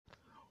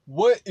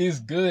What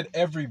is good,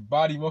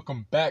 everybody?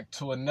 Welcome back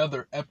to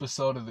another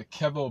episode of the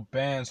Kevo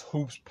Bands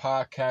Hoops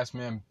podcast,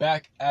 man.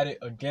 Back at it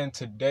again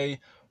today,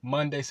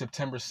 Monday,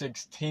 September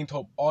 16th.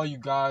 Hope all you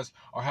guys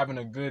are having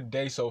a good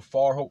day so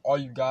far. Hope all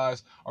you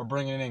guys are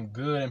bringing in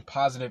good and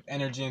positive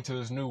energy into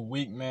this new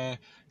week, man.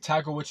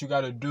 Tackle what you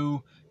got to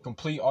do.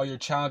 Complete all your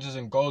challenges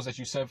and goals that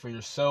you set for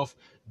yourself.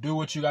 Do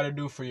what you got to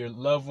do for your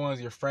loved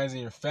ones, your friends,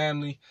 and your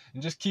family.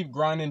 And just keep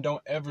grinding.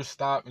 Don't ever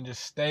stop. And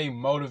just stay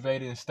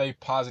motivated and stay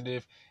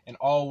positive. And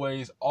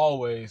always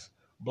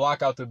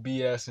block out the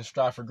BS and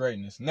strive for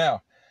greatness.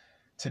 Now,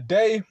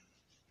 today,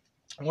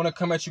 I want to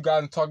come at you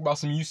guys and talk about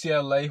some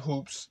UCLA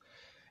hoops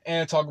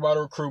and talk about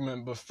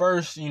recruitment. But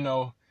first, I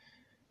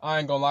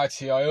ain't gonna lie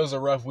to y'all, it was a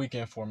rough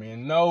weekend for me.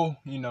 And no,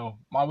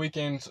 my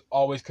weekends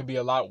always could be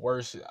a lot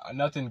worse.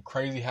 Nothing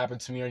crazy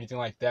happened to me or anything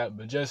like that.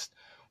 But just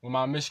with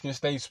my Michigan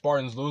State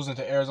Spartans losing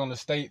to Arizona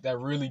State, that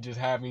really just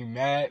had me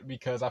mad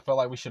because I felt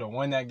like we should have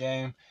won that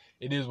game.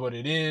 It is what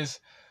it is.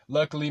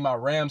 Luckily, my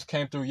Rams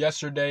came through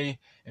yesterday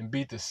and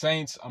beat the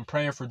Saints. I'm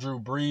praying for Drew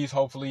Brees.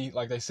 Hopefully,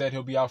 like they said,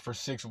 he'll be out for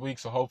 6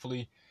 weeks. So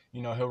hopefully,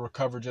 he'll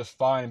recover just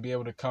fine and be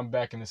able to come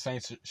back, and the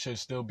Saints should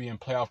still be in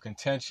playoff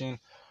contention.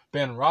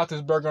 Ben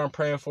Roethlisberger, I'm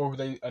praying for, who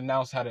they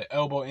announced had an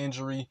elbow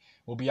injury,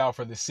 will be out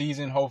for the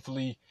season.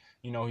 Hopefully,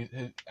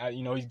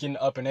 he's getting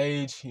up in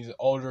age. He's an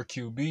older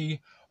QB.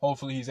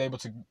 Hopefully, he's able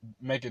to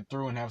make it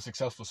through and have a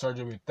successful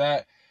surgery with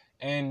that.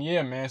 And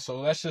yeah, man,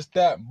 so that's just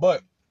that.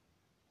 But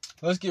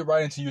let's get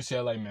right into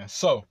UCLA, man.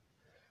 So,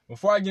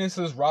 before I get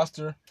into this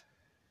roster,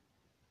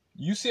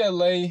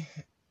 UCLA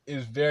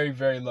is very,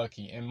 very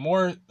lucky. And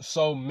more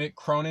so Mick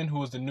Cronin, who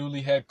was the newly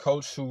head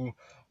coach who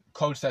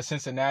coached at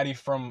Cincinnati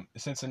from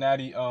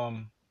Cincinnati,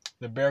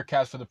 the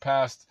Bearcats for the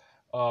past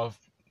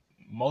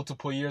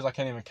multiple years. I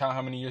can't even count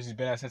how many years he's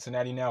been at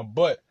Cincinnati now.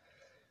 But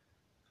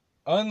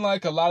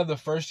unlike a lot of the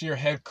first-year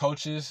head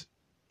coaches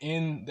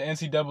in the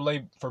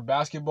NCAA for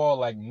basketball,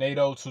 like Nate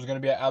Oates, who's going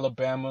to be at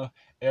Alabama,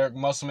 Eric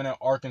Musselman at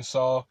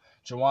Arkansas,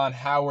 Juwan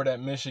Howard at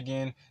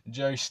Michigan,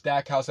 Jerry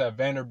Stackhouse at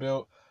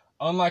Vanderbilt.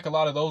 Unlike a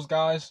lot of those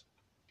guys,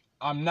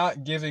 I'm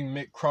not giving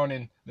Mick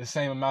Cronin the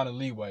same amount of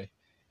leeway.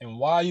 And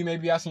why, you may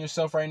be asking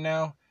yourself right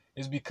now,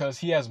 is because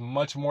he has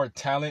much more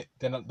talent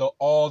than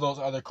all those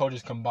other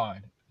coaches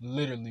combined.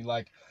 Literally,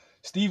 like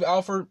Steve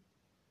Alford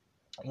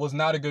was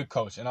not a good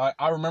coach. And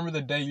I remember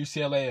the day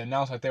UCLA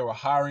announced that they were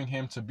hiring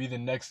him to be the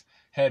next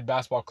head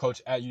basketball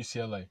coach at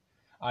UCLA.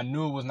 I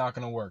knew it was not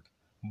going to work.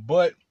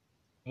 But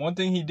one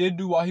thing he did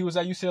do while he was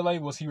at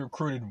UCLA was he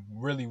recruited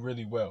really,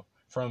 really well.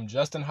 From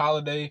Justin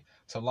Holiday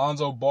to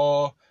Lonzo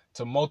Ball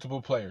to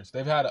multiple players.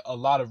 They've had a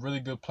lot of really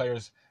good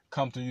players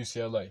come through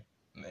UCLA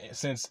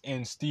since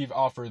in Steve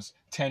Alford's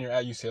tenure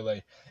at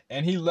UCLA.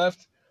 And he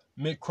left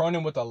Mick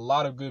Cronin with a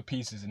lot of good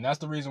pieces. And that's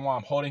the reason why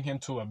I'm holding him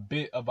to a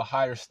bit of a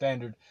higher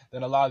standard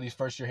than a lot of these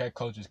first-year head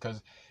coaches.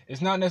 Because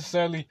it's not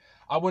necessarily,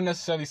 I wouldn't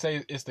necessarily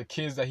say it's the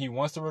kids that he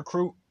wants to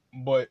recruit,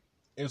 but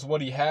it's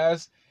what he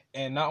has.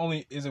 And not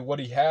only is it what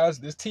he has,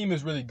 this team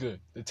is really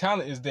good. The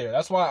talent is there.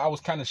 That's why I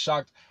was kind of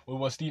shocked with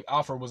what Steve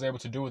Alford was able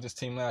to do with this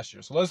team last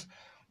year. So let's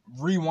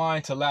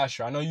rewind to last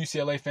year. I know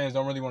UCLA fans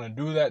don't really want to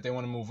do that. They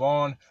want to move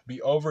on, be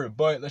over it,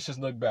 but let's just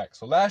look back.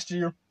 So last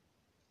year,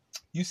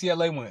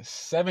 UCLA went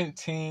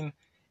 17-16.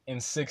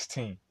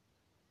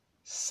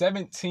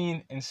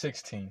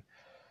 17-16.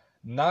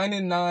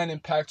 9-9 in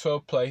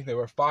Pac-12 play. They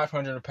were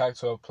 500 in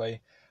Pac-12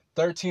 play.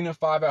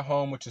 13-5 at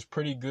home, which is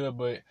pretty good,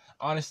 but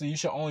honestly, you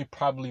should only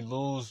probably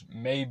lose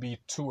maybe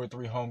 2 or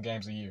 3 home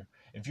games a year.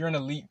 If you're an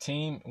elite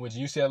team, which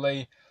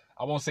UCLA,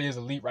 I won't say is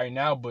elite right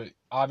now, but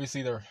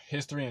obviously their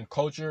history and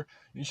culture,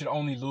 you should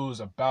only lose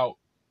about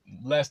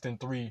less than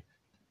 3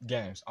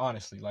 games,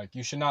 honestly. Like,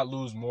 you should not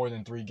lose more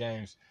than 3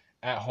 games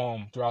at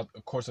home throughout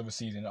the course of a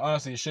season.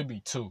 Honestly, it should be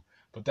 2,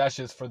 but that's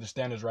just for the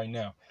standards right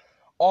now.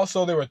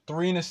 Also, they were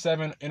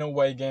 3-7 in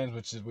away games,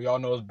 which is we all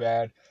know is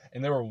bad,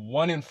 and they were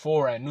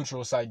 1-4 at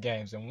neutral site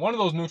games. And one of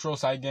those neutral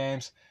site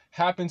games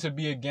happened to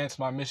be against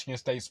my Michigan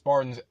State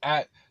Spartans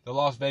at the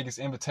Las Vegas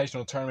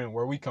Invitational Tournament,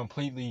 where we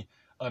completely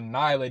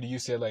annihilated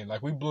UCLA.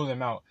 Like, we blew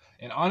them out.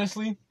 And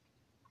honestly,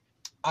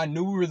 I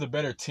knew we were the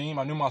better team.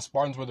 I knew my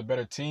Spartans were the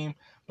better team,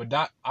 but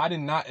I did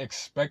not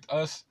expect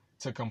us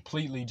to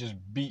completely just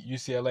beat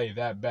UCLA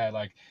that bad.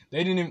 Like,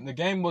 the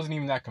game wasn't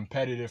even that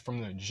competitive from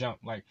the jump.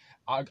 Like,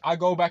 I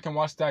go back and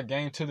watch that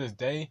game to this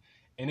day,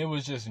 and it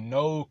was just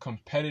no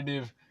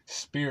competitive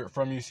spirit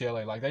from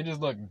UCLA. Like, they just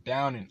looked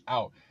down and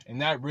out,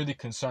 and that really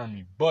concerned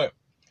me. But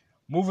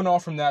moving on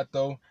from that,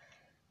 though,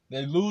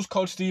 they lose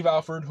Coach Steve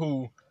Alford,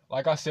 who,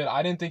 like I said,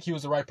 I didn't think he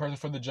was the right person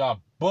for the job.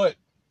 But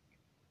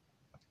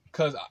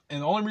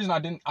and the only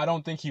reason I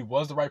don't think he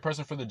was the right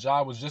person for the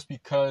job was just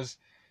because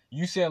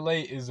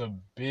UCLA is a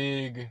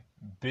big,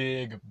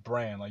 big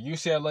brand. Like,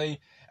 UCLA,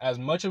 as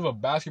much of a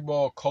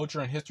basketball culture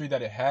and history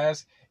that it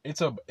has,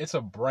 it's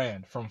a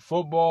brand. From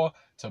football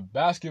to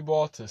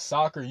basketball to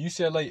soccer,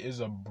 UCLA is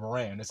a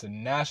brand. It's a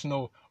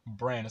national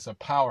brand. It's a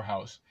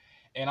powerhouse.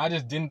 And I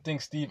just didn't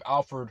think Steve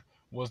Alford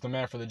was the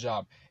man for the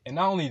job. And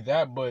not only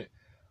that, but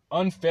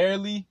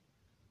unfairly,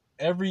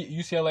 every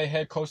UCLA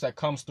head coach that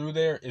comes through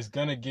there is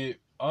going to get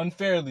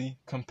unfairly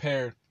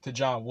compared to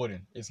John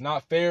Wooden. It's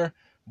not fair,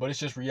 but it's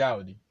just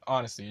reality.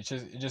 Honestly, it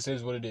just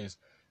is what it is.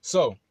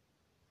 So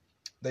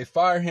they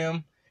fire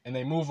him and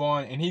they move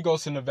on, and he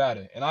goes to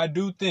Nevada. And I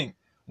do think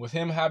with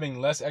him having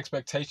less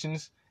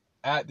expectations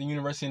at the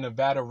University of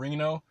Nevada,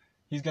 Reno,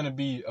 he's going to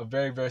be a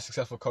very, very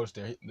successful coach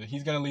there.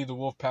 He's going to lead the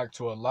Wolfpack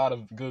to a lot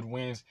of good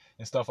wins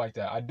and stuff like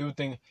that. I do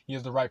think he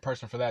is the right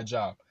person for that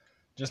job,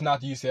 just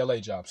not the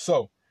UCLA job.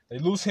 So they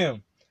lose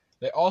him.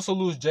 They also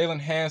lose Jalen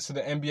Hands to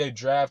the NBA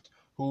draft,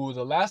 who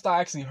the last I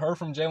actually heard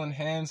from Jalen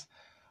Hands,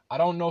 I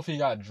don't know if he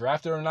got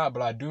drafted or not,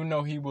 but I do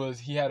know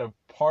he had a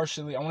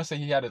partially, I want to say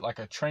he had like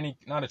a training,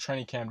 not a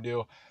training camp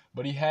deal,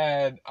 but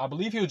I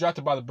believe he was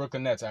drafted by the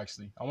Brooklyn Nets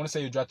actually. I want to say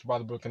he was drafted by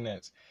the Brooklyn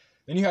Nets.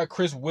 Then you had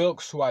Chris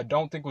Wilkes, who I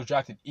don't think was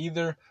drafted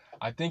either.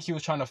 I think he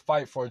was trying to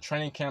fight for a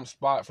training camp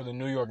spot for the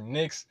New York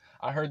Knicks.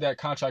 I heard that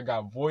contract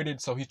got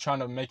voided, so he's trying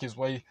to make his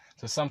way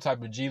to some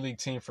type of G League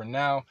team for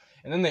now.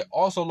 And then they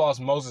also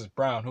lost Moses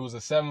Brown, who was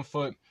a 7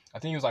 foot, I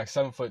think he was like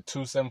 7'2",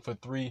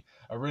 7'3",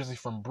 originally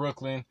from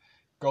Brooklyn.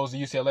 Goes to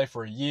UCLA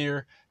for a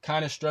year.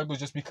 Kind of struggles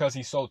just because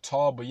he's so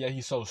tall, but yet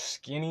he's so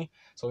skinny.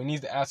 So he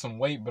needs to add some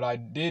weight. But I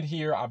did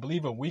hear, I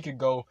believe a week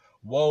ago,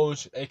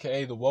 Woj,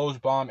 a.k.a. the Woj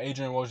Bomb,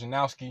 Adrian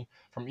Wojnarowski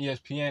from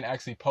ESPN,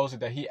 actually posted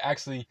that he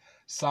actually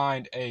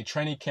signed a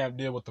training camp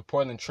deal with the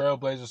Portland Trail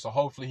Blazers. So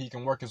hopefully he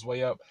can work his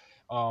way up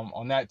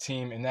on that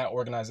team and that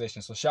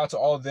organization. So shout out to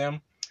all of them.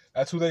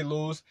 That's who they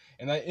lose.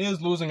 And that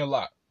is losing a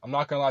lot. I'm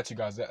not going to lie to you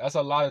guys. That's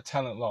a lot of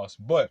talent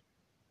lost. But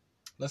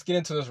let's get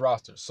into this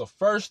roster. So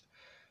first,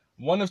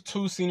 one of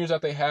two seniors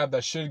that they have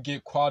that should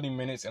get quality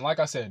minutes. And like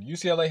I said,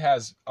 UCLA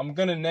has, I'm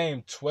going to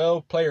name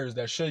 12 players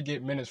that should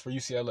get minutes for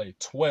UCLA.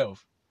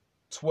 12.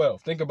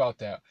 Think about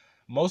that.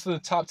 Most of the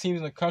top teams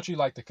in the country,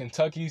 like the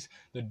Kentuckys,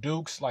 the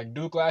Dukes, like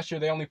Duke last year,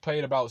 they only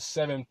played about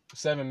seven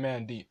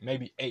man deep,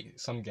 maybe 8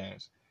 some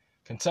games.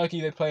 Kentucky,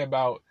 they play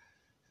about,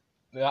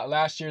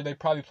 last year they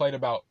probably played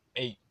about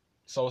 8.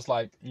 So it's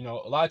like, a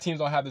lot of teams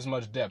don't have this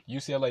much depth.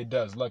 UCLA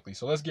does, luckily.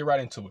 So let's get right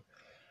into it.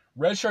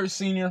 Redshirt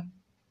senior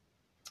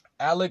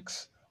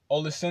Alex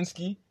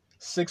Olesinski,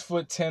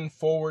 6'10"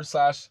 forward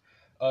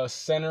 /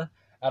 center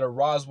out of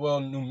Roswell,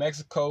 New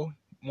Mexico.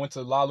 Went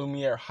to La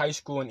Lumiere High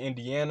School in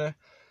Indiana.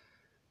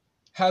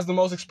 Has the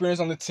most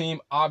experience on the team,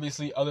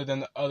 obviously, other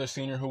than the other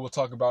senior who we'll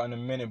talk about in a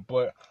minute.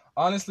 But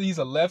honestly, he's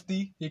a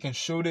lefty. He can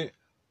shoot it.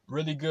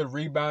 Really good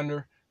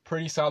rebounder.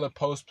 Pretty solid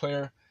post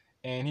player.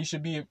 And he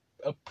should be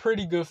a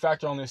pretty good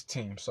factor on this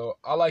team. So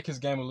I like his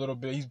game a little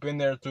bit. He's been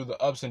there through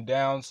the ups and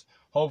downs.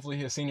 Hopefully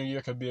his senior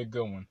year could be a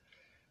good one.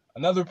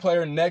 Another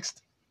player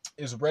next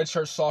is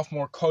redshirt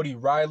sophomore Cody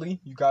Riley.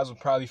 You guys are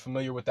probably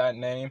familiar with that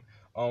name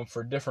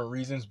for different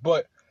reasons.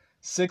 But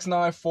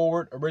 6'9"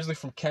 forward, originally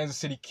from Kansas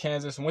City,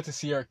 Kansas. Went to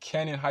Sierra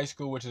Canyon High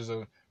School, which is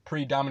a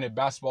pretty dominant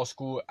basketball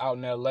school out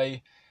in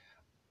L.A.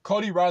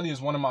 Cody Riley is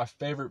one of my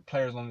favorite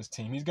players on this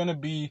team. He's going to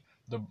be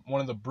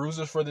one of the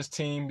bruisers for this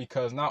team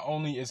because not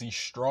only is he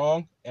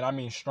strong, and I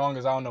mean strong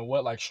as I don't know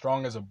what, like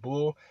strong as a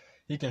bull.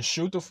 He can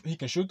shoot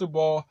the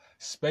ball,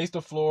 space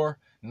the floor,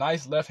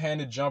 nice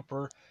left-handed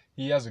jumper.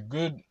 He has a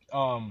good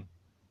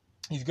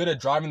he's good at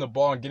driving the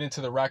ball and getting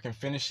to the rack and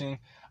finishing.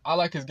 I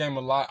like his game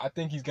a lot. I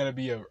think he's going to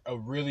be a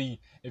really,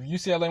 if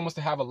UCLA wants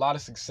to have a lot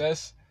of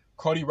success,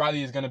 Cody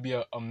Riley is going to be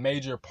a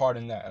major part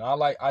in that. And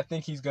I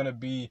think he's going to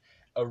be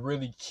a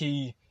really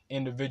key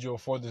individual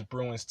for this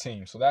Bruins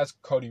team. So that's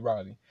Cody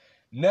Riley.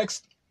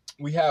 Next,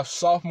 we have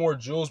sophomore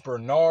Jules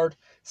Bernard,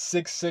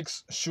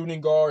 6'6"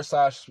 shooting guard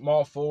 /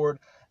 small forward,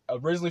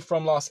 originally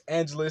from Los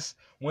Angeles,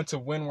 went to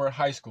Windward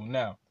High School.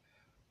 Now,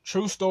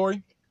 true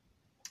story,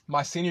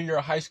 my senior year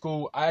of high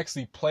school, I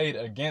actually played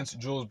against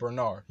Jules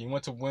Bernard. He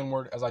went to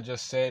Windward, as I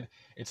just said.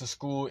 It's a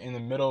school in the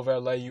middle of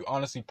LA. You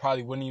honestly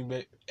probably wouldn't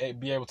even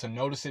be able to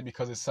notice it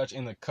because it's such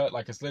in the cut.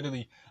 Like, it's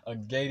literally a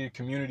gated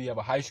community of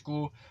a high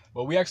school.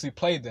 But we actually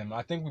played them.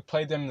 I think we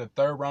played them in the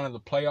third round of the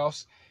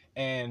playoffs.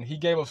 And he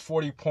gave us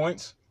 40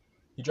 points.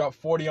 He dropped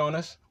 40 on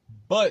us.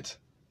 But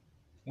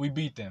we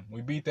beat them.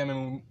 We beat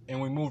them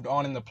and we moved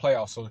on in the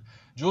playoffs. So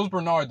Jules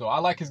Bernard, though, I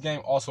like his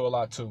game also a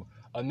lot too.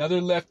 Another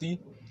lefty.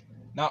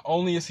 Not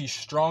only is he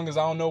strong as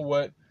I don't know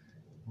what,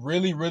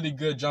 really, really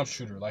good jump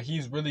shooter. Like,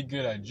 he's really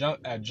good at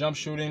jump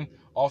shooting,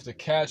 off the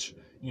catch,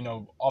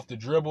 off the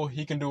dribble.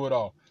 He can do it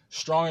all.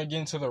 Strong at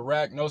getting to the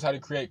rack, knows how to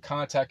create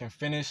contact and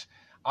finish.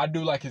 I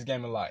do like his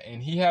game a lot.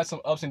 And he had some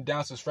ups and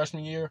downs his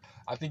freshman year.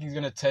 I think he's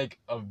going to take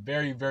a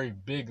very, very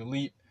big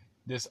leap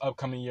this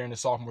upcoming year in the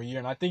sophomore year.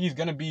 And I think he's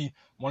going to be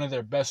one of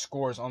their best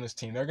scorers on this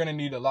team. They're going to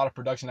need a lot of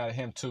production out of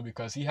him too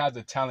because he has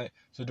the talent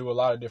to do a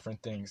lot of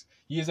different things.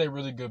 He is a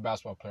really good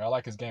basketball player. I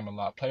like his game a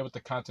lot. Played with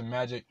the Compton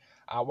Magic.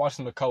 I watched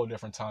him a couple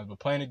different times, but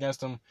playing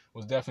against him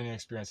was definitely an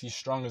experience. He's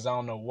strong as I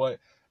don't know what.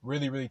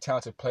 Really, really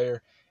talented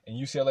player.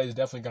 And UCLA is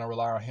definitely going to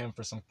rely on him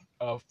for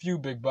a few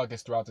big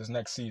buckets throughout this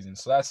next season.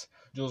 So that's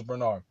Jules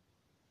Bernard.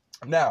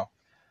 Now,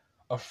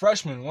 a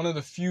freshman, one of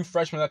the few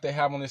freshmen that they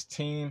have on this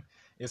team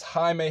is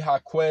Jaime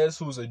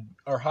Jaquez,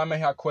 Jaime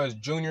Jaquez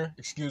Jr.,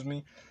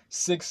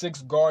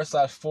 6'6" guard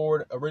 /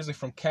 forward, originally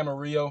from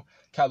Camarillo,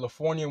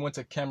 California, went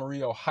to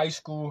Camarillo High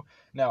School.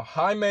 Now,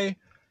 Jaime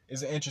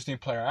is an interesting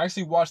player. I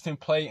actually watched him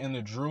play in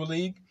the Drew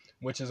League,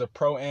 which is a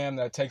pro-am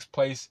that takes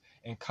place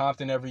in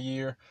Compton every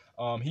year.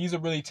 He's a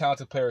really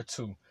talented player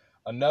too.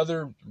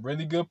 Another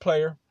really good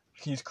player.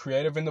 He's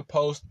creative in the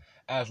post,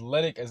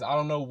 athletic as I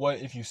don't know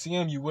what. If you see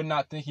him, you would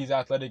not think he's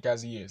athletic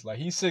as he is. Like,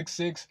 he's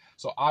 6'6",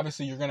 so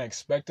obviously you're gonna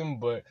expect him,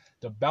 but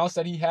the bounce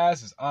that he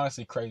has is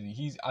honestly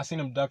crazy. I seen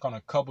him dunk on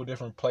a couple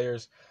different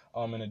players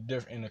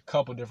in a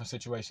couple different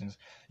situations.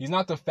 He's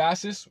not the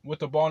fastest with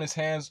the ball in his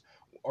hands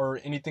or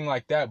anything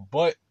like that,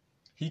 but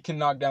he can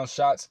knock down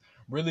shots.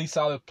 Really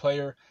solid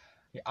player.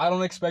 I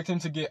don't expect him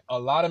to get a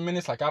lot of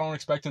minutes. Like, I don't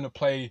expect him to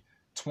play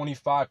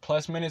 25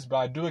 plus minutes, but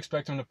I do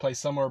expect him to play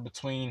somewhere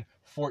between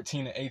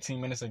 14 and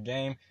 18 minutes a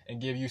game and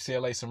give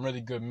UCLA some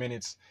really good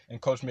minutes and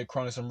Coach Mick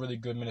Cronin some really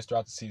good minutes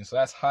throughout the season. So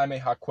that's Jaime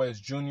Jaquez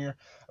Jr.,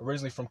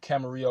 originally from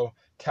Camarillo,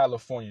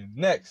 California.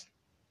 Next,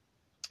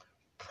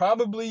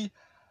 probably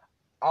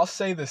I'll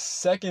say the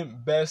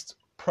second best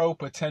pro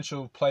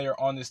potential player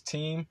on this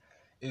team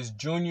is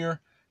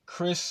junior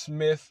Chris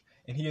Smith,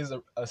 and he is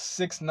a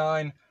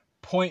 6'9"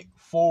 point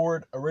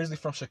forward, originally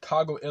from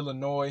Chicago,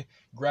 Illinois,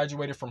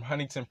 graduated from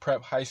Huntington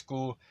Prep High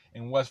School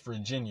in West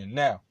Virginia.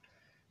 Now,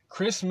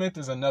 Chris Smith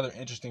is another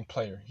interesting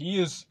player. He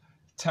is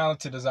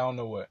talented as I don't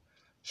know what.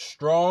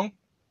 Strong,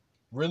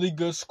 really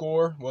good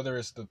scorer, whether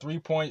it's the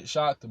three-point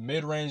shot, the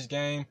mid-range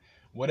game,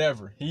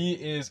 whatever. He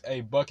is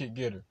a bucket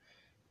getter.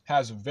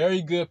 Has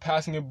very good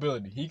passing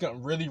ability. He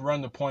can really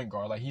run the point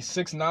guard. Like, he's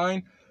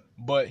 6'9",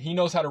 but he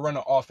knows how to run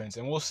the offense.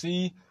 And we'll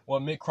see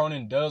what Mick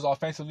Cronin does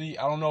offensively.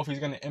 I don't know if he's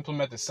going to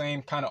implement the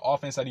same kind of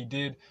offense that he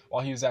did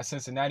while he was at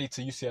Cincinnati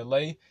to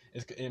UCLA.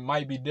 It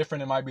might be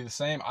different. It might be the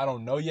same. I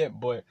don't know yet.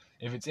 But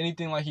if it's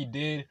anything like he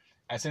did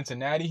at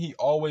Cincinnati, he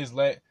always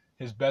let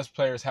his best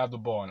players have the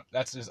ball. And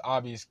that's just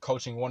obvious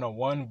coaching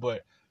 101.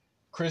 But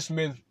Chris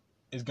Smith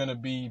is going to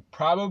be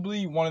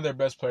probably one of their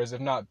best players,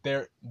 if not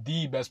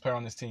the best player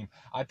on this team.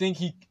 I think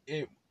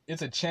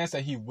it's a chance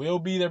that he will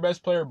be their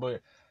best player,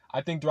 but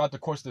I think throughout the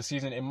course of the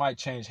season, it might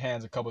change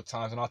hands a couple of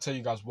times, and I'll tell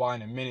you guys why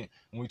in a minute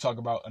when we talk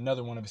about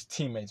another one of his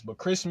teammates. But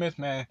Chris Smith,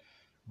 man,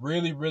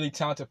 really, really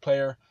talented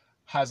player,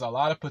 has a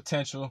lot of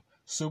potential,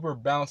 super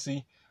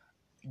bouncy,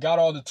 got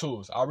all the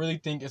tools. I really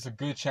think it's a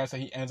good chance that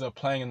he ends up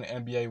playing in the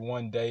NBA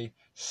one day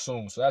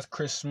soon. So that's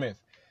Chris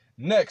Smith.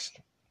 Next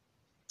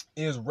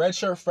is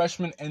redshirt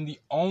freshman and the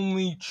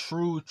only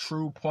true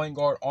point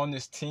guard on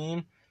this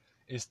team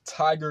is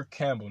Tiger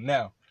Campbell.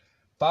 Now,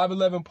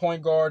 5'11"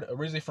 point guard,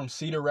 originally from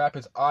Cedar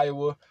Rapids,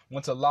 Iowa,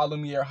 went to La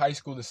Lumiere High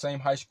School, the same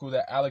high school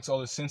that Alex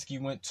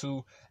Olasinski went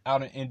to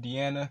out in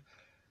Indiana.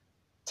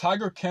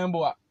 Tiger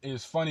Campbell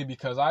is funny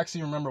because I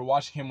actually remember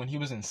watching him when he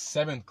was in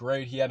 7th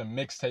grade. He had a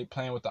mixtape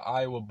playing with the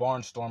Iowa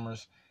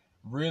Barnstormers.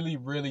 Really,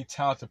 really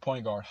talented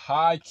point guard.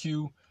 High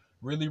IQ,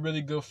 really,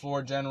 really good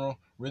floor general,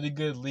 really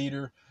good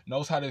leader,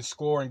 knows how to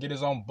score and get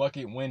his own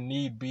bucket when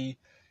need be.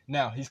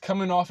 Now, he's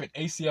coming off an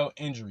ACL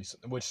injury,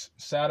 which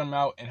sat him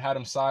out and had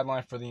him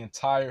sidelined for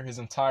his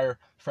entire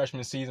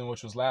freshman season,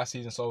 which was last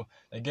season. So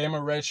they gave him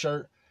a red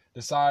shirt.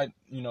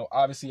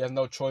 Obviously he has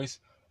no choice.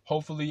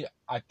 Hopefully,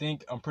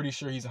 I'm pretty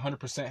sure he's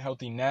 100%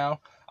 healthy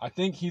now. I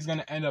think he's going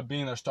to end up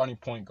being their starting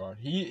point guard.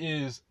 He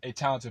is a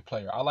talented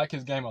player. I like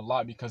his game a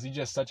lot because he's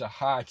just such a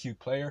high IQ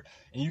player.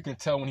 And you can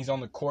tell when he's on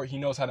the court, he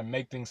knows how to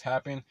make things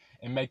happen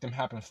and make them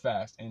happen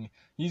fast. And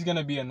he's going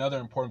to be another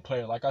important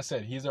player. Like I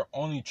said, he's their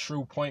only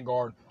true point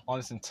guard on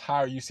this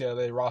entire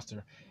UCLA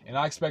roster. And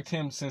I expect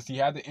him, since he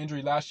had the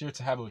injury last year,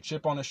 to have a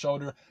chip on his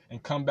shoulder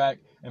and come back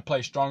and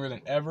play stronger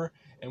than ever.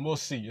 And we'll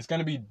see. It's going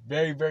to be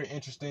very, very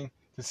interesting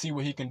to see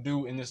what he can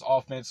do in this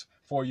offense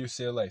for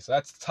UCLA. So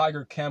that's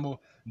Tiger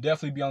Campbell.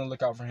 Definitely be on the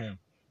lookout for him.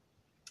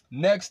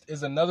 Next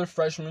is another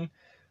freshman,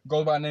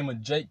 goes by the name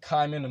of Jake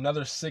Kyman,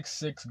 another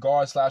 6'6"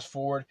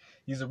 guard/forward.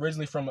 He's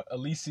originally from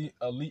Aliso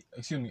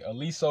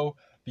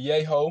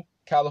Viejo,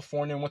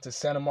 California, went to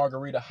Santa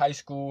Margarita High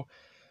School.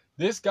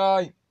 This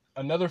guy,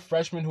 another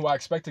freshman who I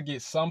expect to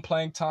get some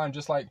playing time,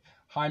 just like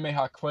Jaime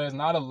Jaquez.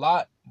 Not a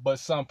lot, but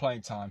some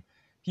playing time.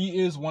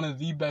 He is one of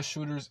the best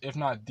shooters, if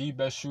not the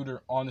best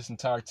shooter on this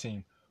entire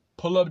team.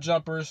 Pull-up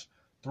jumpers,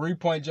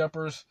 three-point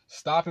jumpers,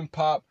 stop and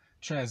pop,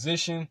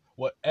 transition,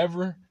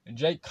 whatever.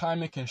 Jake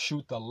Kyman can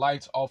shoot the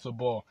lights off the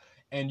ball.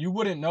 And you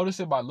wouldn't notice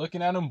it by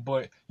looking at him,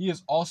 but he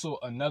is also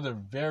another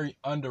very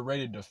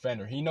underrated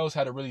defender. He knows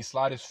how to really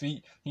slide his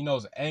feet. He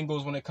knows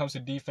angles when it comes to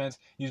defense.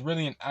 He's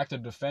really an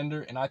active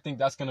defender, and I think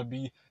that's going to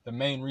be the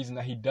main reason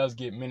that he does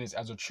get minutes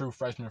as a true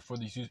freshman for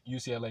the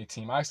UCLA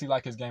team. I actually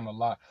like his game a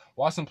lot.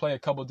 Watched him play a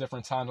couple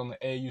different times on the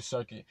AAU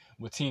circuit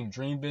with Team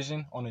Dream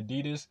Vision on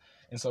Adidas,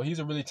 and so he's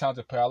a really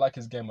talented player. I like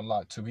his game a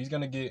lot too. He's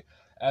going to get,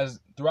 as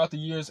throughout the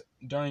years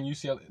during his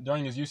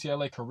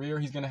UCLA career,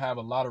 he's going to have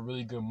a lot of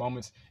really good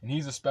moments, and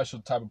he's a special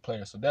type of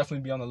player, so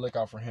definitely be on the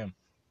lookout for him.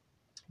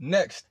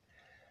 Next,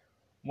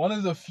 one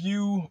of the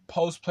few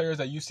post players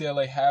that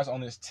UCLA has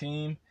on this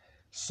team,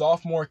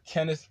 sophomore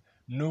Kenneth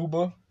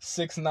Nuba,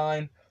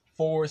 6'9",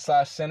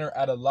 forward/center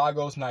out of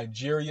Lagos,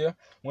 Nigeria,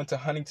 went to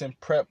Huntington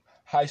Prep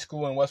High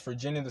School in West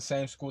Virginia, the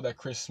same school that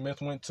Chris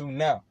Smith went to.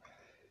 Now,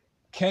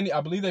 Kenny,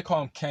 I believe they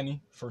call him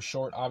Kenny for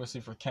short,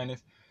 obviously for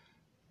Kenneth.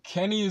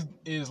 Kenny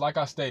is like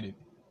I stated,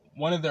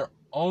 one of their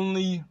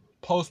only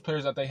post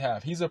players that they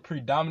have. He's a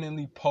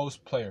predominantly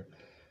post player.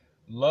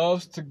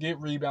 Loves to get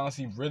rebounds.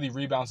 He really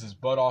rebounds his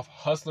butt off.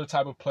 Hustler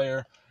type of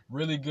player.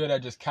 Really good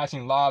at just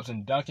catching lobs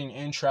and dunking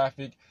in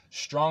traffic.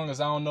 Strong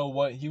as I don't know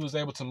what. He was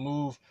able to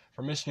move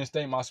for Michigan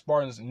State, my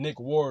Spartans, Nick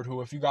Ward,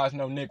 who, if you guys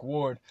know Nick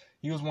Ward,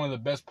 he was one of the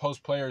best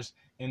post players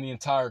in the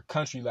entire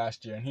country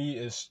last year. And he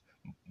is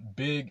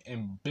big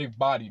and big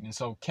bodied. And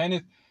so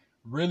Kenneth,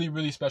 really,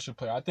 really special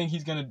player. I think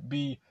he's going to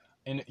be,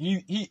 and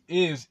he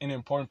is an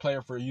important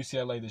player for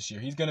UCLA this year.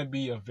 He's going to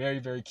be a very,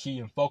 very key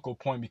and focal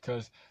point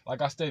because,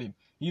 like I stated,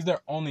 he's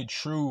their only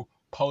true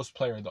post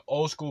player, the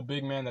old school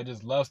big man that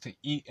just loves to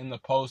eat in the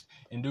post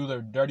and do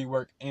their dirty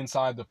work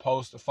inside the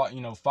post,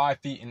 5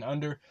 feet and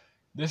under.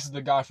 This is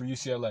the guy for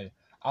UCLA.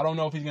 I don't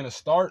know if he's going to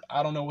start.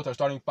 I don't know what their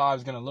starting five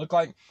is going to look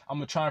like. I'm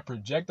going to try and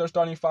project their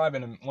starting five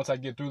and once I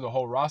get through the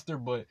whole roster,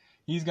 but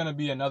he's going to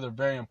be another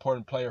very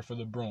important player for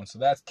the Bruins. So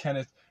that's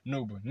Kenneth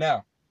Nuber.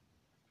 Now,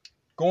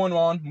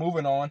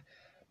 moving on,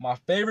 my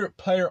favorite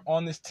player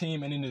on this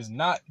team, and it is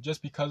not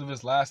just because of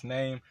his last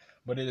name,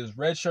 but it is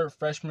redshirt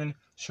freshman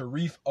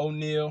Shareef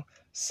O'Neal,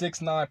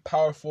 6'9"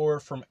 power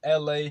forward from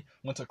LA,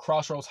 went to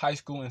Crossroads High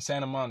School in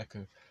Santa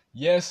Monica.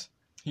 Yes,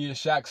 he is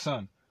Shaq's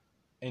son.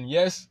 And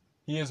yes,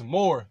 he is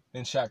more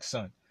than Shaq's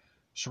son.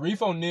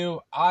 Shareef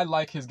O'Neal, I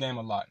like his game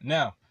a lot.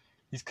 Now,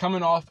 he's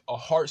coming off a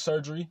heart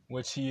surgery,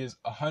 which he is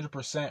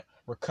 100%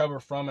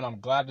 recovered from, and I'm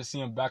glad to see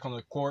him back on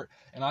the court.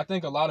 And I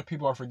think a lot of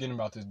people are forgetting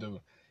about this dude.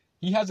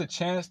 He has a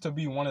chance to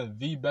be one of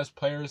the best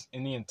players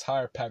in the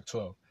entire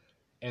Pac-12.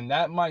 And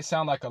that might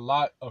sound like a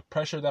lot of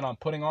pressure that I'm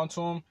putting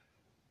onto him,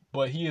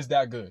 but he is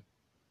that good.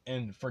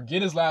 And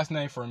forget his last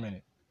name for a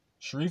minute.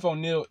 Shareef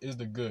O'Neal is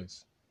the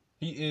goods.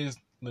 He is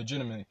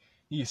legitimately.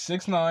 He is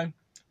 6'9".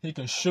 He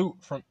can shoot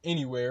from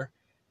anywhere.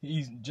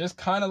 He's just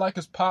kind of like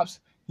his pops.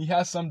 He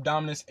has some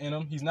dominance in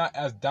him. He's not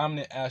as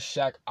dominant as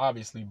Shaq,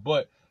 obviously,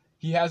 but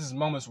he has his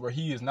moments where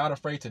he is not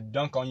afraid to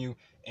dunk on you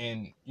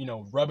and,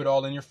 rub it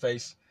all in your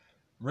face.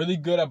 Really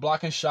good at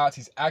blocking shots.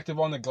 He's active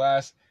on the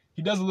glass.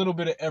 He does a little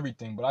bit of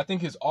everything, but I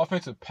think his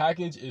offensive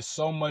package is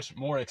so much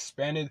more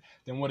expanded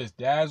than what his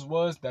dad's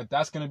was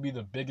that's going to be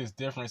the biggest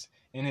difference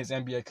in his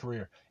NBA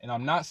career. And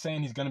I'm not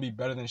saying he's going to be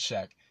better than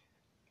Shaq.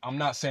 I'm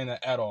not saying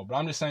that at all, but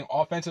I'm just saying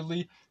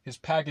offensively, his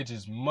package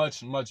is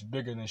much, much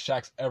bigger than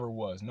Shaq's ever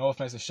was. No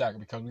offense to Shaq,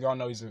 because we all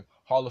know he's a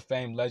Hall of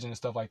Fame legend and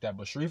stuff like that.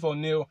 But Shareef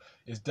O'Neal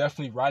is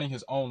definitely writing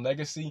his own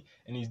legacy,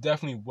 and he's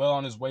definitely well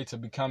on his way to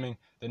becoming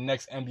the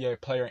next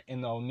NBA player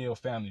in the O'Neal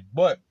family.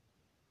 But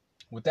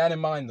with that in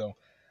mind, though,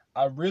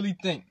 I really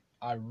think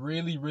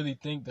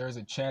there's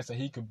a chance that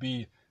he could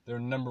be their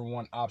number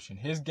one option.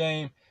 His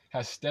game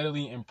has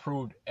steadily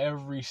improved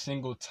every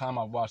single time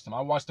I've watched him.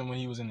 I watched him when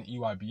he was in the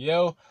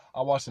EYBL.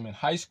 I watched him in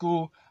high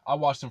school. I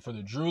watched him for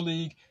the Drew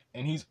League.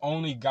 And he's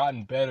only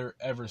gotten better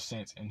ever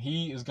since. And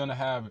he is going to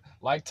have,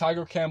 like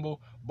Tiger Campbell,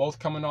 both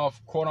coming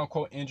off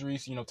quote-unquote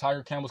injuries.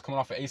 Tiger Campbell's coming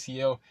off an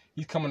ACL.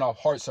 He's coming off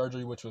heart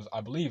surgery, which was, I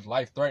believe,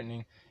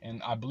 life-threatening.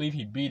 And I believe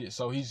he beat it.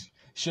 So he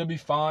should be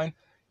fine.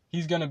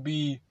 He's going to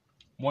be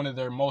one of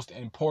their most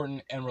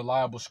important and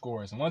reliable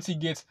scorers. And once he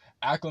gets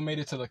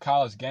acclimated to the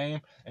college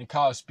game and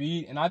college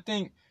speed, and I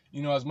think,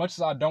 as much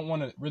as I don't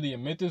want to really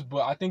admit this,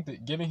 but I think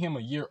that giving him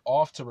a year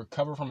off to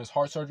recover from his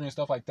heart surgery and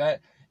stuff like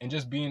that, and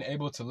just being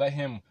able to let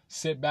him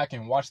sit back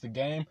and watch the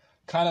game,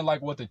 kind of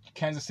like what the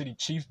Kansas City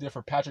Chiefs did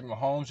for Patrick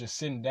Mahomes, just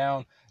sitting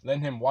down,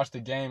 letting him watch the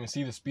game and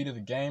see the speed of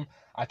the game,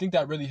 I think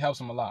that really helps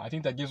him a lot. I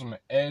think that gives him an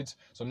edge,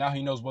 so now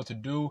he knows what to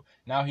do.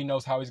 Now he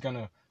knows how he's going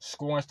to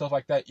score and stuff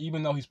like that.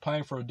 Even though he's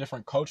playing for a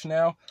different coach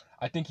now,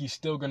 I think he's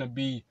still going to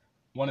be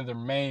one of the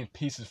main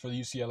pieces for the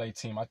UCLA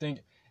team. I think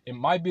it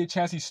might be a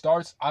chance he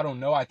starts. I don't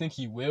know. I think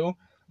he will,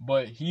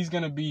 but he's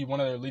going to be one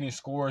of their leading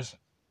scorers,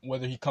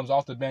 whether he comes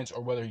off the bench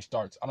or whether he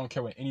starts. I don't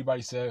care what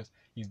anybody says.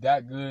 He's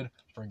that good.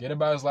 Forget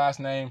about his last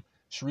name.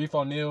 Shareef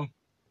O'Neal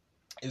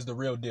is the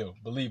real deal.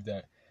 Believe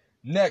that.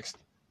 Next,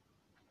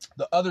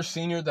 the other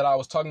senior that I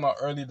was talking about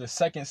earlier, the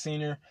second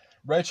senior,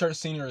 redshirt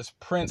senior, is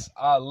Prince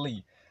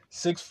Ali.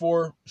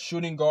 6'4",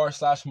 shooting guard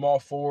 / small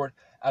forward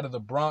out of the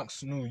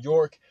Bronx, New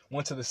York.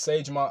 Went to the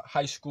Sagemont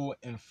High School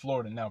in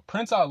Florida. Now,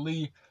 Prince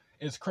Ali,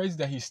 it's crazy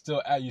that he's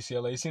still at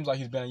UCLA. It seems like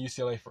he's been at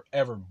UCLA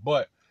forever,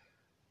 but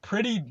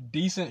pretty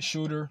decent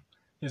shooter.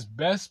 His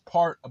best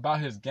part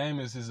about his game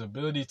is his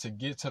ability to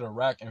get to the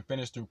rack and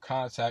finish through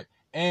contact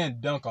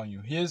and dunk on you.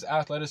 His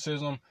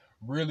athleticism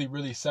really,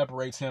 really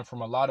separates him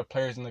from a lot of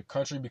players in the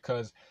country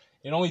because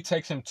it only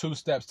takes him 2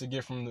 steps to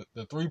get from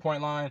the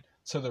three-point line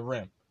to the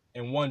rim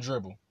in one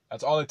dribble.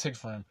 That's all it takes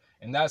for him,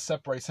 and that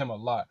separates him a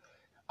lot.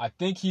 I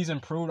think he's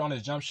improved on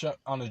his jump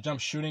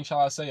shooting, shall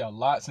I say, a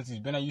lot since he's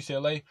been at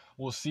UCLA.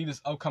 We'll see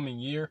this upcoming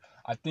year.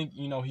 I think,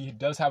 he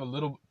does have a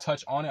little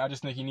touch on it. I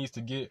just think he needs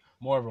to get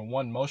more of a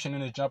one motion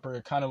in his jumper.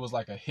 It kind of was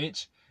like a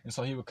hitch, and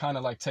so he would kind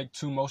of like take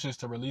 2 motions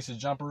to release his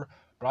jumper.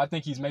 But I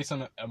think he's made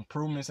some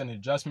improvements and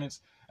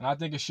adjustments, and I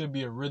think it should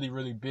be a really,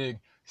 really big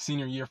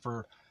senior year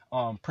for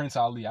Prince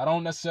Ali. I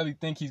don't necessarily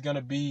think he's going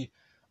to be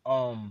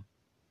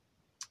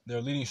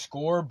their leading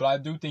scorer, but I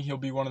do think he'll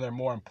be one of their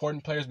more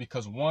important players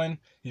because, one,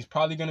 he's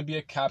probably going to be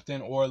a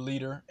captain or a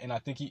leader, and I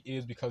think he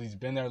is because he's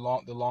been there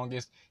the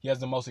longest. He has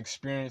the most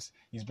experience.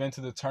 He's been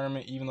to the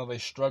tournament, even though they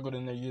struggled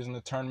in their years in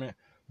the tournament,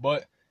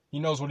 but he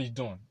knows what he's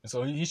doing. And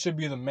so he should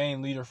be the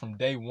main leader from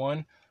day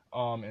one.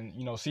 And,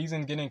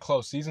 season getting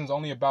close. Season's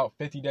only about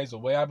 50 days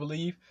away, I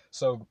believe.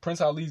 So Prince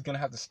Ali's going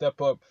to have to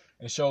step up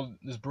and show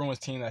this Bruins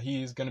team that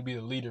he is going to be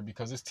the leader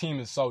because this team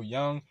is so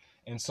young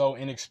and so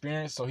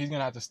inexperienced. So he's going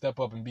to have to step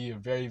up and be a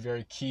very,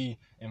 very key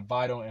and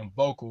vital and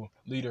vocal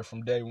leader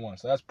from day one.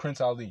 So that's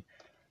Prince Ali.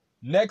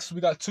 Next, we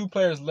got 2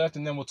 players left,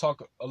 and then we'll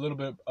talk a little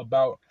bit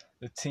about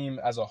the team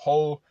as a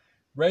whole.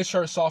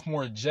 Redshirt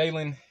sophomore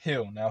Jalen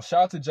Hill. Now,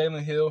 shout out to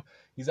Jalen Hill.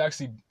 He's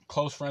actually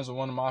close friends with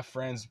one of my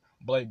friends,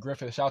 Blake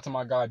Griffith. Shout out to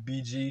my guy,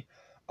 BG.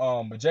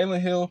 But Jalen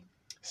Hill,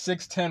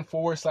 6'10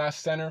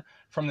 forward/center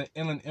from the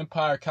Inland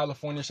Empire,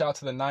 California. Shout out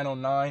to the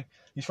 909.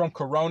 He's from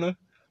Corona.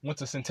 Went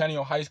to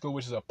Centennial High School,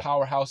 which is a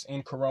powerhouse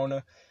in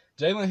Corona.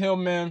 Jalen Hill,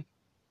 man,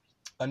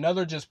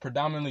 another just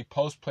predominantly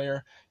post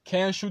player.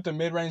 Can shoot the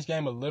mid-range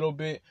game a little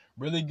bit.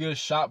 Really good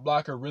shot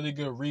blocker, really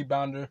good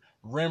rebounder.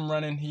 Rim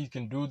running, he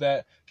can do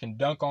that. Can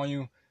dunk on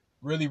you.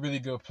 Really, really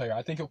good player.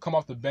 I think he'll come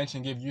off the bench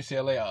and give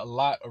UCLA a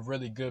lot of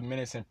really good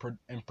minutes and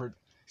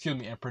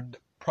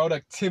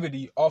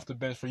productivity off the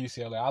bench for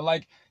UCLA. I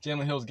like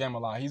Jalen Hill's game a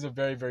lot. He's a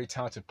very, very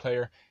talented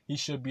player. He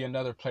should be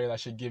another player that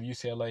should give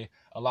UCLA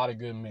a lot of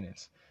good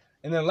minutes.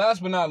 And then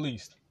last but not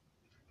least,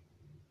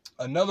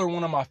 another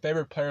one of my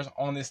favorite players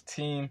on this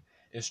team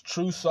is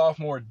true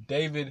sophomore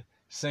David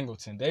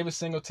Singleton. David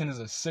Singleton is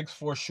a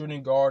 6'4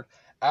 shooting guard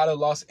out of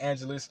Los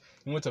Angeles.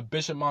 He went to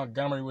Bishop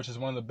Montgomery, which is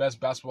one of the best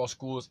basketball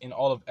schools in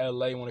all of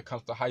LA when it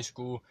comes to high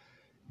school.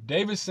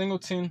 David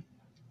Singleton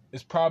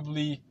is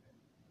probably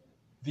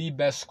the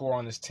best scorer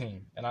on this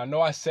team. And I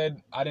know I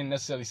said I didn't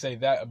necessarily say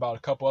that about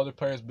a couple other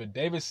players, but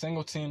David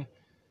Singleton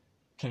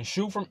can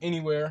shoot from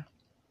anywhere.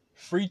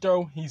 Free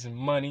throw, he's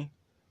money.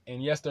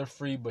 And yes, they're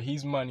free, but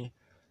he's money.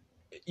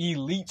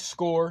 Elite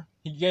scorer.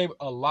 He gave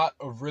a lot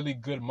of really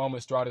good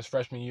moments throughout his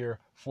freshman year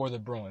for the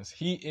Bruins.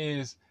 He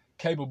is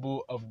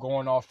capable of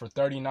going off for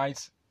 30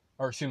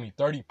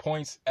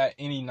 points at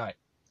any night.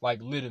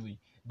 Like literally.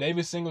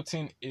 David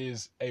Singleton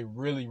is a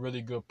really,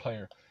 really good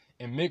player.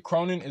 And Mick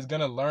Cronin is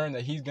going to learn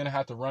that he's going to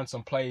have to run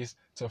some plays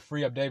to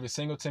free up David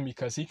Singleton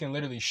because he can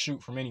literally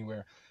shoot from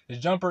anywhere. His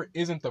jumper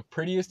isn't the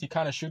prettiest. He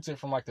kind of shoots it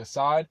from like the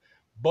side,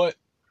 but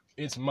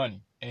it's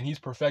money. And he's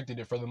perfected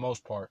it for the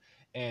most part.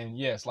 And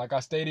yes, like I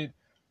stated,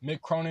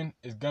 Mick Cronin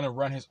is going to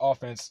run his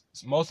offense.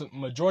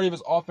 Majority of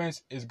his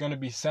offense is going to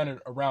be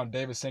centered around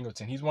David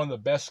Singleton. He's one of the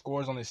best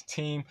scorers on this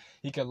team.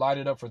 He can light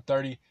it up for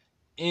 30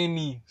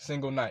 any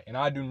single night. And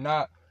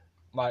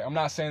I'm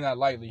not saying that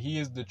lightly. He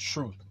is the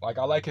truth. Like,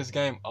 I like his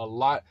game a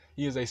lot.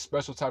 He is a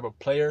special type of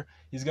player.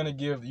 He's going to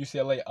give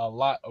UCLA a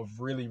lot of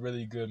really,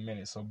 really good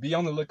minutes. So be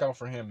on the lookout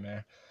for him,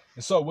 man.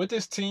 And so with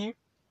this team,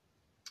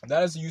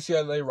 that is the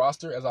UCLA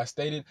roster. As I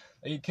stated,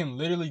 they can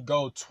literally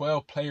go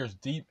 12 players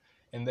deep,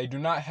 and they do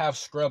not have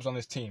scrubs on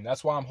this team.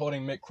 That's why I'm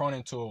holding Mick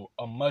Cronin to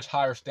a much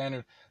higher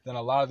standard than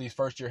a lot of these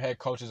first-year head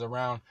coaches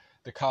around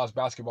the college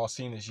basketball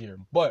scene this year.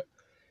 But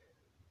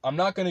I'm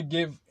not going to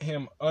give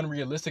him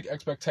unrealistic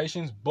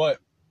expectations, but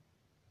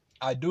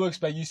I do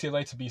expect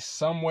UCLA to be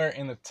somewhere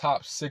in the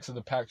top 6 of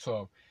the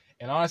Pac-12.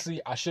 And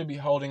honestly, I should be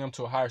holding them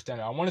to a higher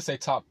standard. I want to say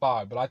top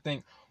 5, but I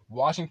think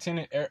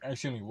Washington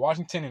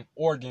and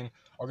Oregon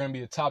are going to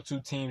be the top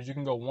 2 teams. You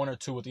can go 1 or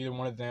 2 with either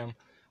one of them.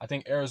 I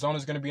think Arizona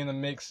is going to be in the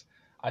mix.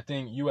 I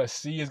think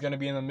USC is going to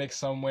be in the mix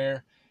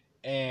somewhere.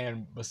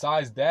 And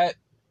besides that,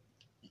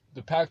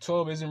 the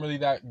Pac-12 isn't really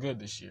that good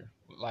this year.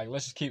 Like,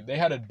 they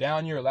had a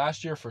down year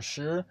last year for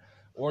sure.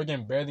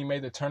 Oregon barely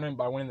made the tournament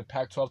by winning the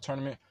Pac-12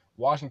 tournament.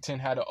 Washington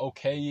had an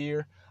okay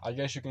year, I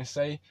guess you can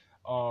say.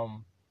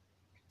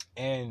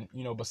 And,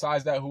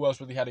 besides that, who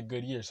else really had a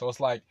good year? So it's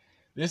like,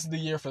 this is the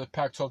year for the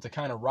Pac-12 to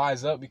kind of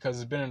rise up because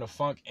it's been in a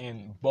funk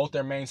in both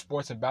their main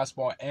sports in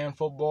basketball and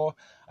football.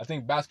 I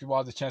think basketball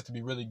has a chance to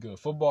be really good.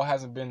 Football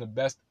hasn't been the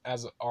best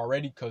as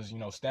already because,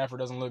 Stanford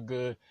doesn't look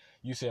good.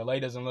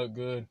 UCLA doesn't look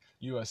good.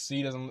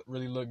 USC doesn't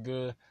really look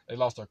good. They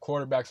lost their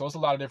quarterback. So it's a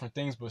lot of different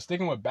things. But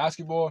sticking with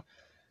basketball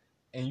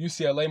and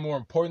UCLA more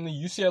importantly,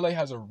 UCLA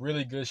has a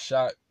really good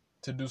shot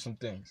to do some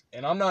things.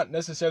 And I'm not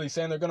necessarily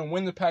saying they're going to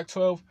win the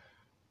Pac-12,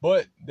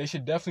 but they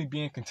should definitely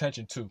be in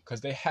contention too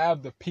because they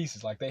have the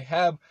pieces. Like, they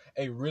have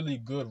a really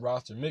good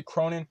roster. Mick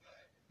Cronin,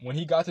 when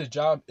he got this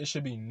job, it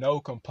should be no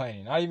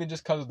complaining. Not even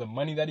just because of the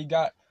money that he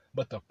got,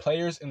 but the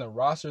players in the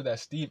roster that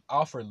Steve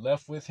Alford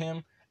left with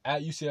him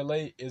at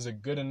UCLA is a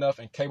good enough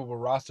and capable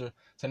roster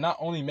to not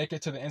only make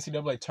it to the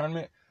NCAA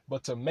tournament,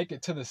 but to make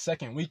it to the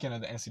second weekend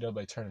of the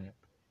NCAA tournament.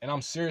 And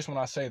I'm serious when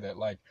I say that.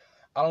 Like,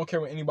 I don't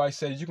care what anybody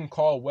says. You can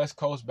call West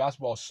Coast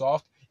basketball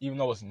soft, even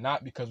though it's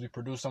not because we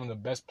produce some of the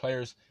best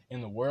players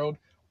in the world.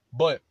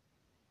 But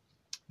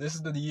this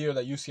is the year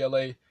that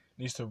UCLA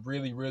needs to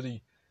really,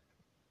 really,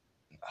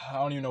 I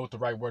don't even know what the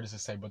right word is to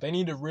say, but they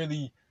need to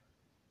really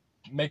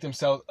make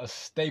themselves a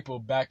staple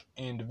back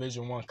in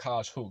Division I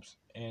college hoops.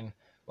 And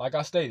like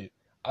I stated,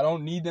 I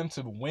don't need them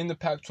to win the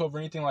Pac-12 or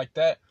anything like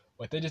that,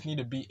 but they just need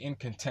to be in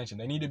contention.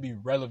 They need to be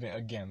relevant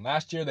again.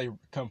 Last year, they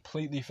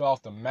completely fell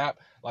off the map.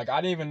 Like,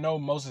 I didn't even know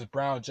Moses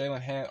Brown,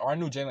 Jalen Hands, or I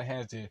knew Jalen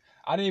Hands did.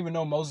 I didn't even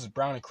know Moses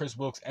Brown and Chris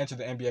Wilkes entered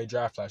the NBA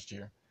draft last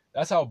year.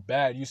 That's how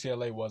bad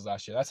UCLA was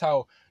last year. That's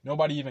how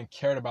nobody even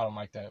cared about them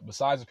like that,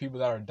 besides the people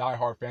that are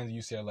diehard fans of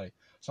UCLA.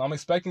 So I'm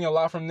expecting a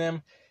lot from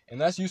them,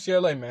 and that's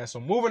UCLA, man. So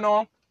moving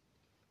on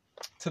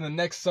to the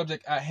next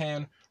subject at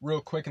hand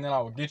real quick, and then I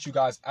will get you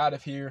guys out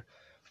of here.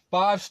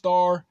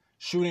 5-star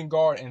shooting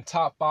guard and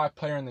top 5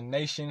 player in the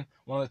nation.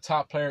 The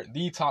top player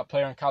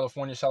in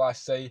California, shall I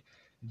say.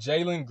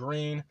 Jalen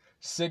Green,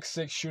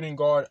 6'6" shooting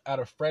guard out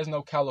of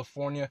Fresno,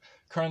 California.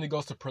 Currently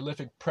goes to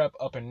Prolific Prep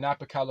up in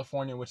Napa,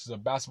 California, which is a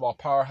basketball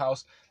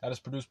powerhouse that has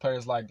produced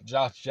players like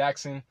Josh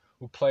Jackson,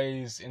 who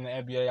plays in the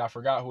NBA. I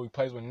forgot who he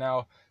plays with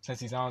now since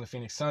he's not on the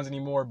Phoenix Suns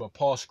anymore. But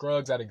Paul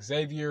Scruggs at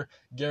Xavier,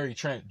 Gary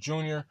Trent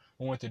Jr.,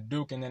 who went to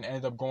Duke and then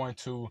ended up going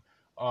to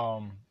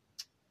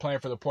playing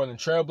for the Portland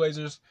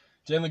Trailblazers.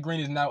 Jalen Green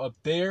is now up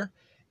there,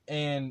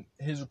 and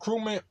his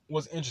recruitment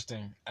was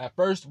interesting. At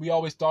first, we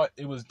always thought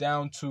it was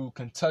down to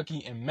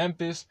Kentucky and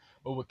Memphis,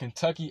 but with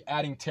Kentucky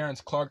adding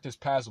Terrence Clark this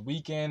past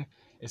weekend,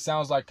 it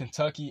sounds like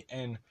Kentucky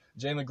and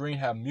Jalen Green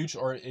have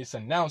it's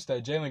announced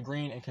that Jalen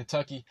Green and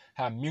Kentucky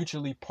have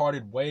mutually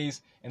parted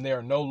ways, and they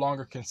are no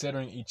longer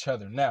considering each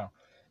other. Now,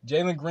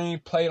 Jalen Green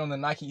played on the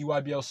Nike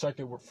EYBL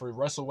circuit for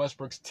Russell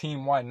Westbrook's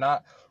team, Why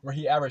Not, where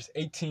he averaged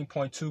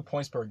 18.2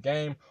 points per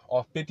game,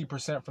 off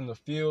 50% from the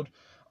field,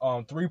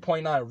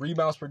 3.9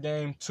 rebounds per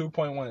game,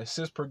 2.1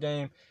 assists per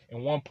game,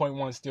 and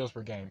 1.1 steals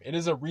per game. It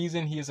is a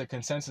reason he is a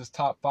consensus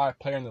top 5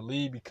 player in the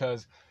league,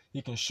 because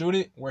he can shoot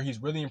it, where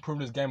he's really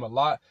improved his game a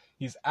lot.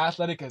 He's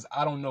athletic as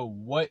I don't know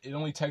what. It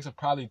only takes him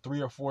probably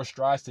 3 or 4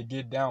 strides to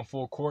get down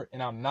full court,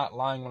 and I'm not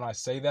lying when I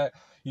say that.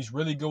 He's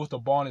really good with the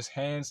ball in his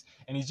hands,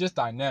 and he's just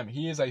dynamic.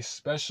 He is a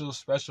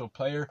special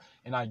player,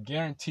 and I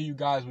guarantee you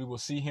guys we will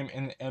see him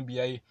in the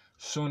NBA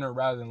sooner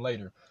rather than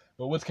later.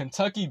 But with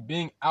Kentucky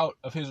being out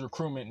of his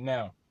recruitment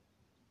now,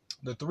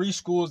 the 3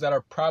 schools that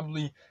are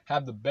probably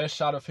have the best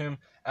shot of him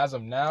as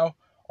of now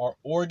are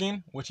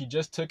Oregon, which he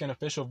just took an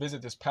official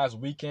visit this past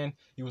weekend.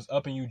 He was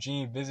up in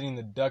Eugene visiting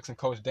the Ducks and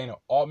Coach Dana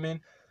Altman.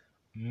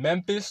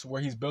 Memphis,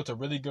 where he's built a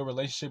really good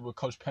relationship with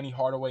Coach Penny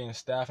Hardaway and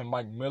staff, and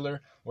Mike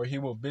Miller, where he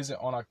will visit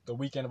on the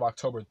weekend of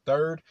October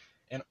 3rd.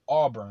 And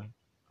Auburn,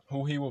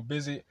 who he will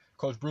visit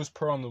Coach Bruce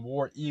Pearl and the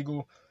War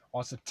Eagle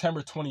on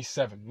September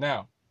 27th.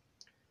 Now,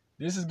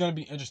 this is going to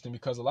be interesting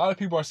because a lot of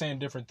people are saying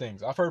different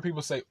things. I've heard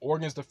people say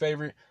Oregon's the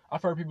favorite.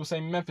 I've heard people say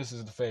Memphis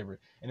is the favorite.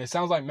 And it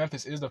sounds like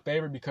Memphis is the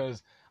favorite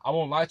because I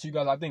won't lie to you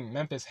guys. I think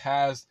Memphis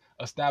has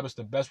established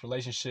the best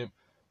relationship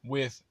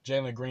with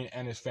Jalen Green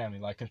and his family.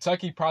 Like,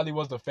 Kentucky probably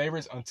was the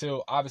favorites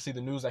until obviously the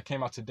news that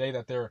came out today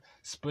that they're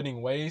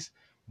splitting ways.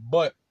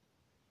 But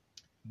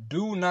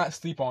do not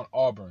sleep on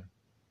Auburn.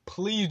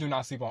 Please do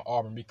not sleep on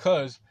Auburn,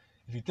 because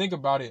if you think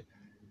about it,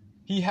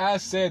 he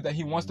has said that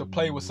he wants to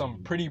play with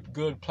some pretty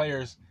good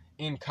players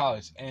in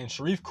college. And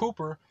Sharife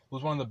Cooper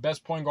was one of the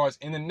best point guards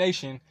in the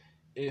nation.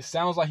 It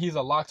sounds like he's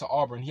a lock to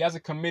Auburn. He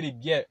hasn't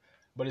committed yet,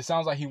 but it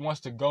sounds like he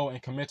wants to go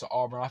and commit to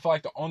Auburn. I feel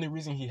like the only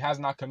reason he has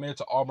not committed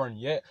to Auburn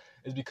yet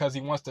is because he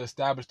wants to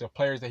establish the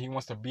players that he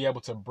wants to be able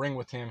to bring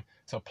with him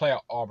to play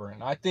at Auburn.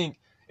 And I think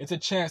it's a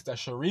chance that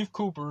Sharife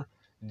Cooper,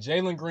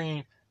 Jalen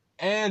Green,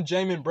 and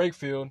Jamin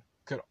Brakefield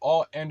could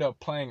all end up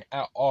playing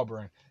at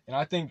Auburn. And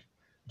I think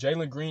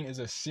Jalen Green is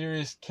a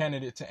serious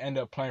candidate to end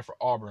up playing for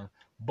Auburn.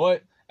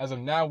 But as of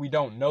now, we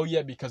don't know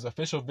yet because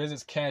official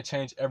visits can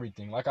change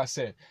everything. Like I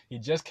said, he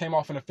just came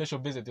off an official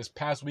visit this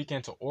past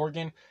weekend to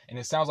Oregon, and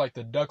it sounds like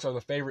the Ducks are the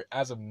favorite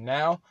as of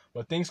now,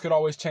 but things could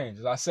always change.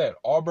 As I said,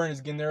 Auburn is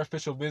getting their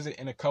official visit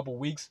in a couple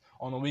weeks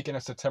on the weekend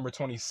of September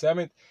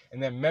 27th,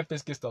 and then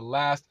Memphis gets the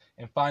last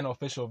and final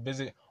official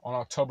visit on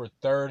October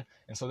 3rd,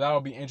 and so that'll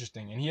be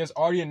interesting. And he has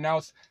already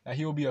announced that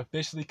he will be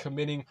officially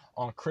committing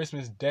on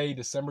Christmas Day,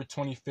 December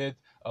 25th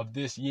of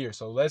this year.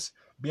 So let's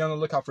be on the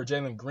lookout for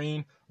Jalen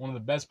Green, one of the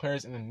best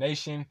players in the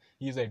nation.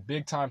 He is a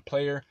big-time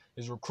player.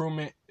 His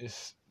recruitment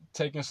is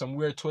taking some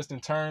weird twists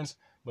and turns,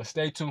 but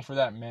stay tuned for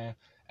that, man.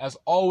 As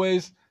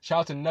always, shout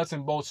out to Nuts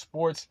and Bolts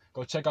Sports.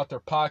 Go check out their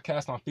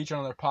podcast. I'm featured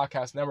on their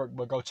podcast network,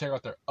 but go check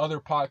out their other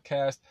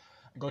podcast.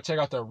 Go check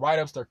out their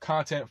write-ups, their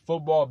content,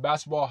 football,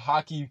 basketball,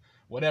 hockey,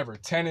 whatever,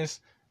 tennis.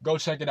 Go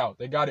check it out.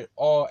 They got it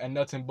all at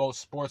Nuts and Bolts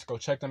Sports. Go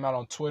check them out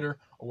on Twitter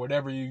or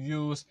whatever you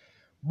use.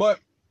 But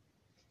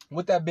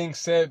with that being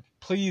said,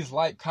 please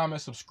like,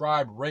 comment,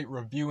 subscribe, rate,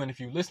 review. And if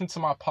you listen to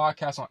my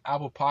podcast on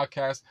Apple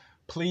Podcasts,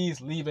 please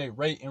leave a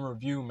rate and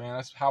review, man.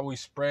 That's how we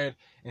spread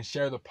and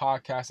share the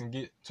podcast and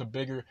get to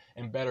bigger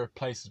and better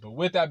places. But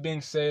with that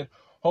being said,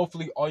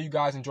 hopefully all you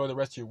guys enjoy the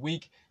rest of your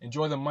week.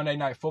 Enjoy the Monday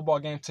Night Football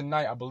game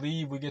tonight. I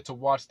believe we get to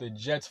watch the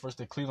Jets versus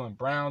the Cleveland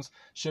Browns.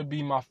 Should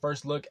be my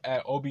first look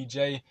at OBJ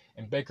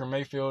and Baker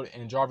Mayfield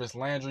and Jarvis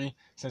Landry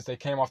since they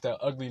came off that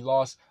ugly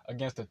loss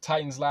against the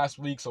Titans last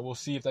week. So we'll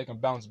see if they can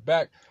bounce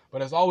back.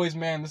 But as always,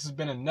 man, this has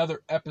been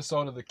another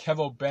episode of the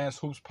Kevo Bands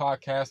Hoops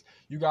podcast.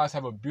 You guys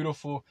have a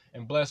beautiful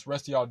and blessed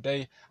rest of y'all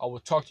day. I will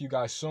talk to you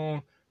guys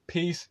soon.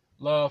 Peace.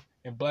 love,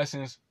 and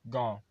blessings.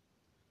 Gone.